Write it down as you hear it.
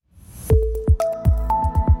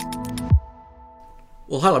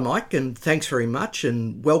Well, hello, Mike, and thanks very much,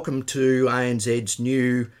 and welcome to ANZ's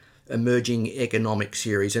new Emerging Economics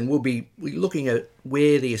series. And we'll be looking at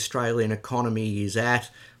where the Australian economy is at,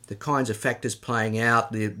 the kinds of factors playing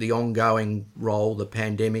out, the ongoing role the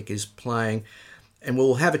pandemic is playing. And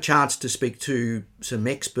we'll have a chance to speak to some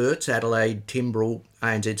experts, Adelaide Timbrell,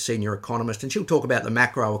 ANZ Senior Economist, and she'll talk about the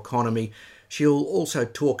macro economy. She'll also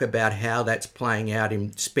talk about how that's playing out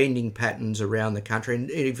in spending patterns around the country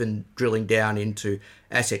and even drilling down into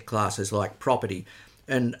asset classes like property.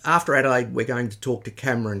 And after Adelaide, we're going to talk to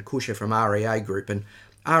Cameron Kusher from REA Group. And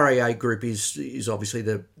REA Group is obviously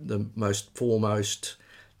the most foremost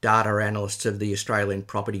data analysts of the Australian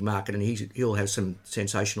property market, and he'll have some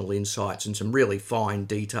sensational insights and some really fine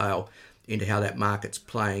detail into how that market's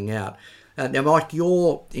playing out. Now, Mike,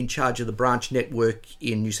 you're in charge of the branch network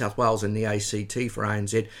in New South Wales and the ACT for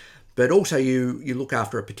ANZ, but also you look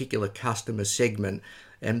after a particular customer segment.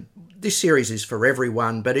 And this series is for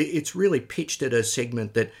everyone, but it's really pitched at a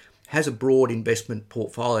segment that has a broad investment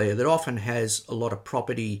portfolio that often has a lot of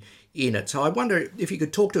property in it. So I wonder if you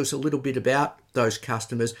could talk to us a little bit about those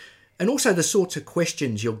customers and also the sorts of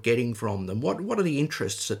questions you're getting from them. What are the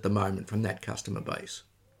interests at the moment from that customer base?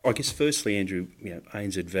 I guess firstly, Andrew,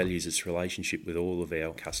 ANZ values its relationship with all of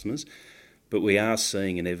our customers, but we are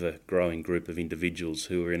seeing an ever-growing group of individuals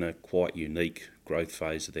who are in a quite unique growth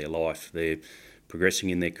phase of their life. They're progressing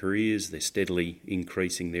in their careers, they're steadily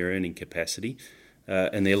increasing their earning capacity,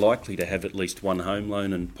 and they're likely to have at least one home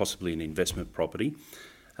loan and possibly an investment property.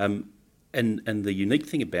 And the unique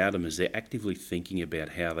thing about them is they're actively thinking about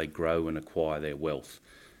how they grow and acquire their wealth.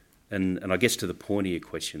 And I guess to the point of your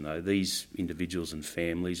question, though, these individuals and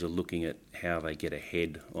families are looking at how they get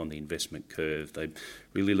ahead on the investment curve. They're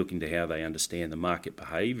really looking to how they understand the market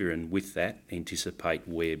behaviour and with that anticipate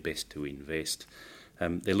where best to invest.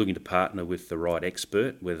 They're looking to partner with the right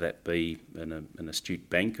expert, whether that be an astute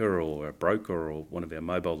banker or a broker or one of our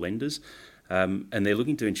mobile lenders. And they're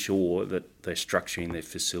looking to ensure that they're structuring their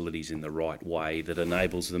facilities in the right way that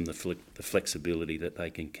enables them the flexibility that they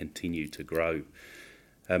can continue to grow.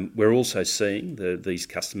 We're also seeing these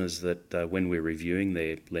customers that when we're reviewing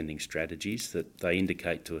their lending strategies, that they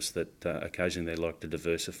indicate to us that occasionally they like to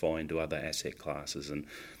diversify into other asset classes, and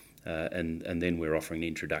then we're offering an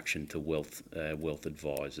introduction to wealth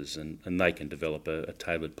advisors, and they can develop a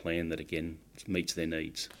tailored plan that again meets their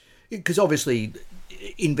needs. Because obviously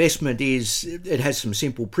investment it has some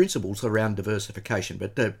simple principles around diversification,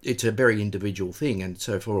 but it's a very individual thing, and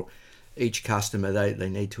so for each customer they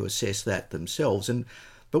need to assess that themselves.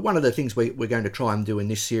 But one of the things we're going to try and do in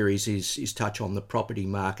this series is touch on the property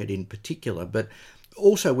market in particular, but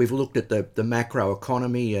also we've looked at the macro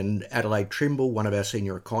economy, and Adelaide Timbrell, one of our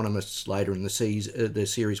senior economists later in the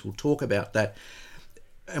series, will talk about that.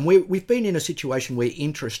 And we've been in a situation where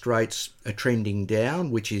interest rates are trending down,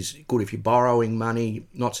 which is good if you're borrowing money,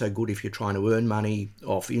 not so good if you're trying to earn money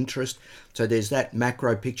off interest. So there's that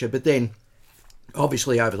macro picture. But then,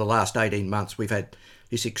 obviously, over the last 18 months, we've had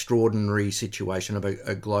this extraordinary situation of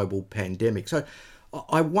a global pandemic. So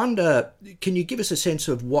I wonder, can you give us a sense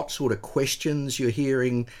of what sort of questions you're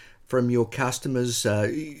hearing from your customers?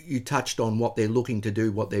 You touched on what they're looking to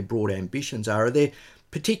do, what their broad ambitions are. Are there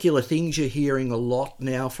particular things you're hearing a lot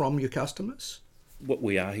now from your customers? What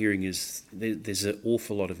we are hearing is there's an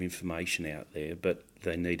awful lot of information out there, but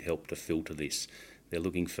they need help to filter this. They're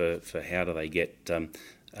looking for how do they get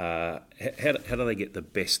how do they get the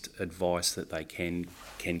best advice that they can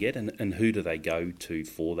get, and who do they go to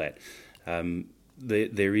for that?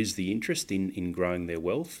 There is the interest in growing their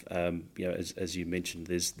wealth. As you mentioned,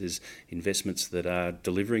 there's investments that are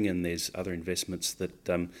delivering, and there's other investments that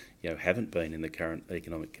haven't been in the current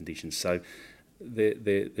economic conditions. So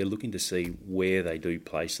they're looking to see where they do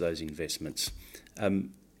place those investments.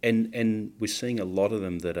 And we're seeing a lot of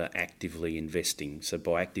them that are actively investing. So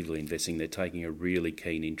by actively investing, they're taking a really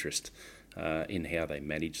keen interest in how they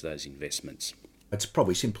manage those investments. It's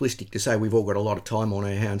probably simplistic to say we've all got a lot of time on our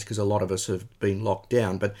hands because a lot of us have been locked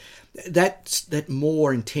down. But that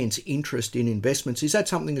more intense interest in investments, is that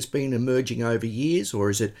something that's been emerging over years, or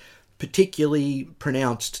is it particularly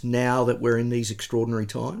pronounced now that we're in these extraordinary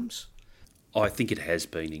times? I think it has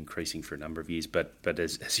been increasing for a number of years, but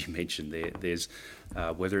as you mentioned, there's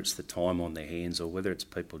whether it's the time on their hands or whether it's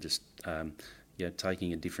people just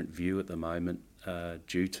taking a different view at the moment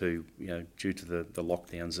due to the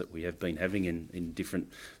lockdowns that we have been having in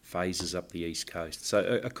different phases up the East Coast.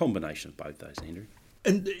 So a combination of both those, Andrew.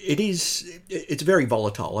 And it's very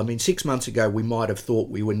volatile. I mean, 6 months ago we might have thought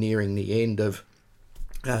we were nearing the end of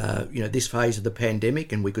this phase of the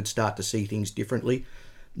pandemic and we could start to see things differently.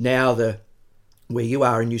 Now where you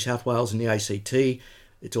are in New South Wales and the ACT,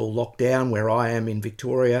 it's all locked down. Where I am in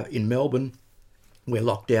Victoria, in Melbourne, we're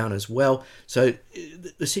locked down as well. So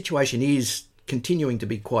the situation is continuing to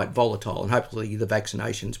be quite volatile, and hopefully the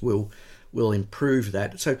vaccinations will improve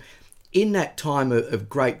that. So in that time of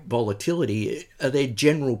great volatility, are there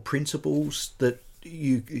general principles that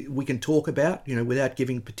we can talk about, without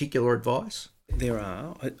giving particular advice? There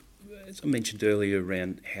are. As I mentioned earlier,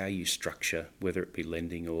 around how you structure, whether it be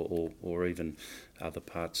lending or even other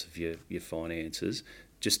parts of your finances,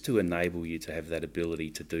 just to enable you to have that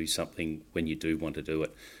ability to do something when you do want to do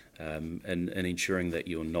it, and ensuring that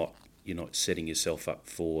you're not setting yourself up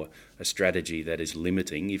for a strategy that is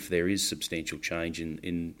limiting if there is substantial change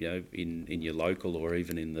in your local or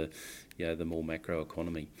even in the more macro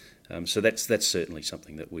economy. So that's certainly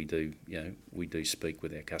something that we do speak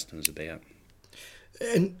with our customers about.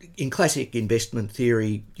 And in classic investment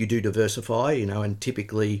theory, you do diversify, and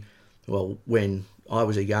typically, when I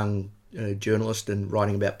was a young journalist and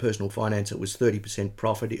writing about personal finance, it was 30%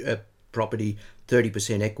 property,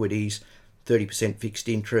 30% equities, 30% fixed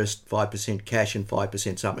interest, 5% cash, and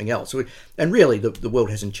 5% something else. And really, the world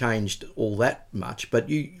hasn't changed all that much. But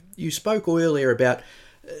you spoke earlier about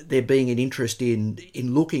there being an interest in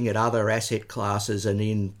looking at other asset classes and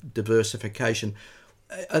in diversification.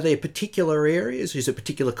 Are there particular areas? Is it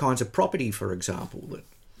particular kinds of property, for example?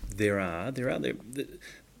 There are.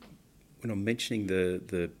 When I'm mentioning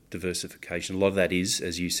the diversification, a lot of that is,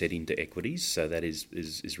 as you said, into equities. So that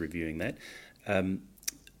is reviewing that.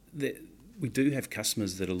 We do have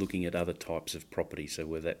customers that are looking at other types of property. So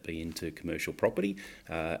whether that be into commercial property,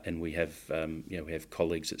 and we have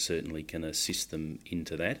colleagues that certainly can assist them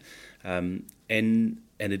into that. And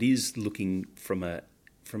it is looking from a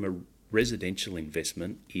residential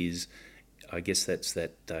investment is, I guess that's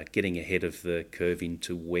getting ahead of the curve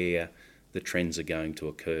into where the trends are going to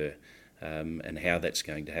occur. And how that's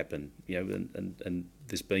going to happen, and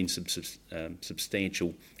there's been some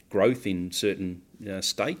substantial growth in certain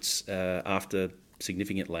states after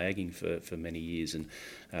significant lagging for many years,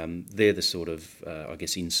 and they're the sort of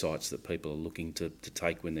insights that people are looking to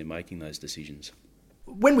take when they're making those decisions.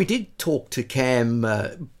 When we did talk to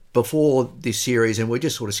Cam before this series, and we're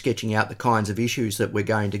just sort of sketching out the kinds of issues that we're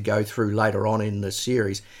going to go through later on in the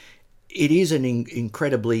series, it is an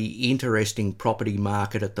incredibly interesting property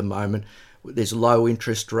market at the moment. There's low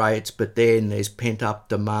interest rates, but then there's pent-up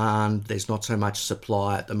demand. There's not so much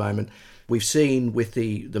supply at the moment. We've seen with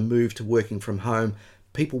the move to working from home,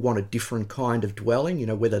 people want a different kind of dwelling,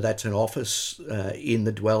 whether that's an office in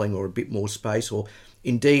the dwelling or a bit more space, or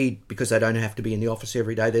indeed, because they don't have to be in the office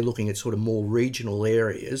every day, they're looking at sort of more regional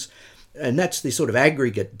areas. And that's the sort of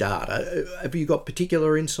aggregate data. Have you got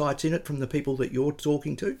particular insights in it from the people that you're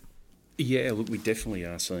talking to? Yeah, look, we definitely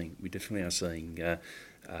are seeing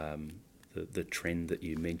the trend that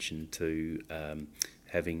you mentioned to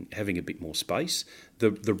having a bit more space.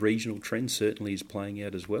 The regional trend certainly is playing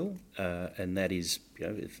out as well, and that is,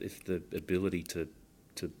 if the ability to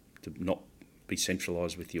not be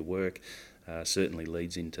centralised with your work certainly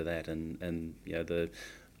leads into that, and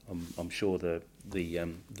I'm sure the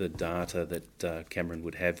data that Cameron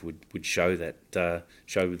would have would show that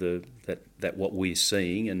what we're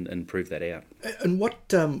seeing and prove that out. And what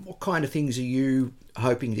kind of things are you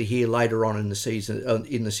hoping to hear later on in the season,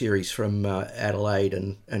 in the series, from Adelaide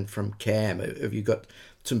and from Cam? Have you got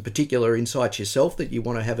some particular insights yourself that you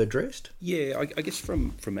want to have addressed? Yeah, I guess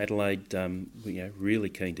from Adelaide, really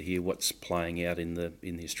keen to hear what's playing out in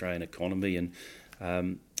the Australian economy,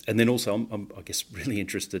 and then also I'm really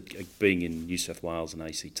interested, being in New South Wales and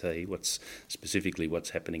ACT, what's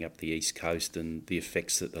happening up the East Coast and the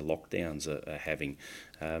effects that the lockdowns are having,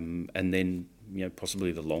 and then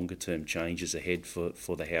possibly the longer term changes ahead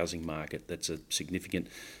for the housing market. That's a significant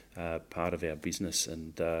part of our business,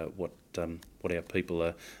 and what our people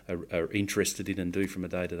are interested in and do from a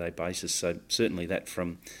day-to-day basis. So certainly that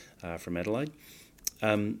from Adelaide.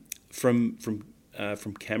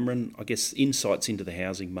 From Cameron, I guess insights into the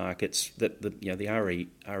housing markets that the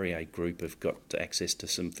REA Group have got access to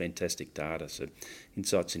some fantastic data. So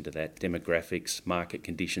insights into that, demographics, market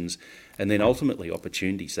conditions, and then ultimately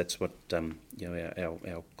opportunities. That's what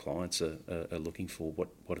our clients are looking for. What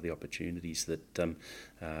are the opportunities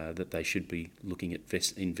that they should be looking at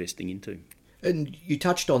investing into? And you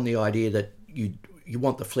touched on the idea that you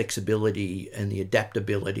want the flexibility and the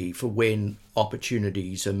adaptability for when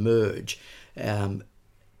opportunities emerge.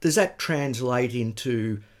 Does that translate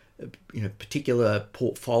into particular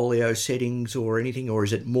portfolio settings or anything, or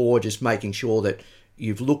is it more just making sure that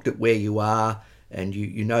you've looked at where you are and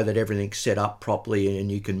you know that everything's set up properly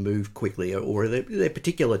and you can move quickly, or are there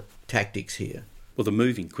particular tactics here? Well, the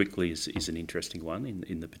moving quickly is an interesting one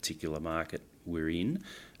in the particular market we're in,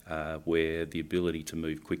 where the ability to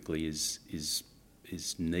move quickly is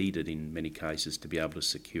needed in many cases to be able to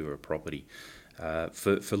secure a property.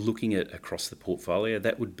 For looking at across the portfolio,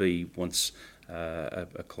 that would be once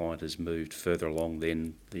a client has moved further along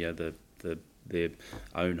than their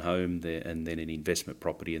own home and then an investment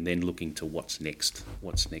property, and then looking to what's next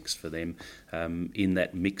for them. In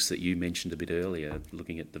that mix that you mentioned a bit earlier,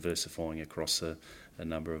 looking at diversifying across a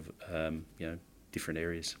number of different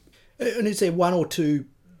areas. And is there one or two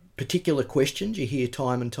particular questions you hear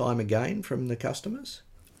time and time again from the customers?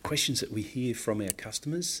 Questions that we hear from our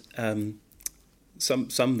customers.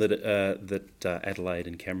 Some that Adelaide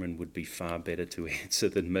and Cameron would be far better to answer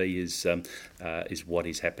than me is what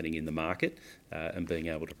is happening in the market and being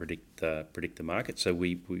able to predict the market. So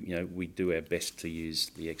we do our best to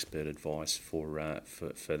use the expert advice for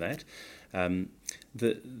that.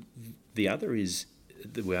 The other is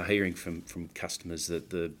that we are hearing from customers,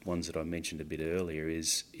 that the ones that I mentioned a bit earlier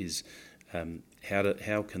is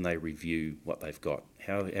how can they review what they've got?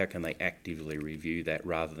 How can they actively review that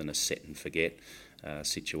rather than a set and forget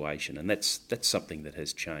situation? And that's something that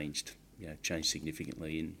has changed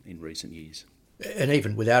significantly in recent years. And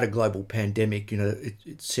even without a global pandemic,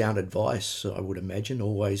 it's sound advice, I would imagine,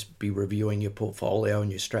 always be reviewing your portfolio and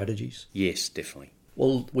your strategies. Yes, definitely.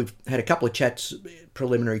 Well, we've had a couple of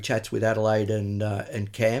preliminary chats with Adelaide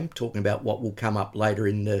and Cam, talking about what will come up later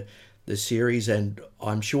in the series, and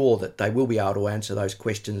I'm sure that they will be able to answer those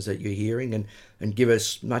questions that you're hearing and give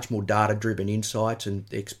us much more data-driven insights and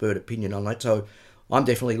expert opinion on that. So I'm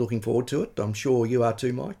definitely looking forward to it. I'm sure you are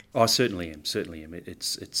too, Mike. I certainly am.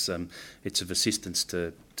 It's of assistance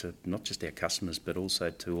to not just our customers, but also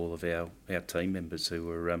to all of our team members who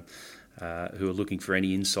are looking for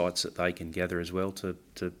any insights that they can gather as well to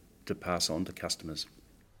pass on to customers.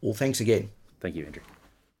 Well, thanks again. Thank you, Andrew.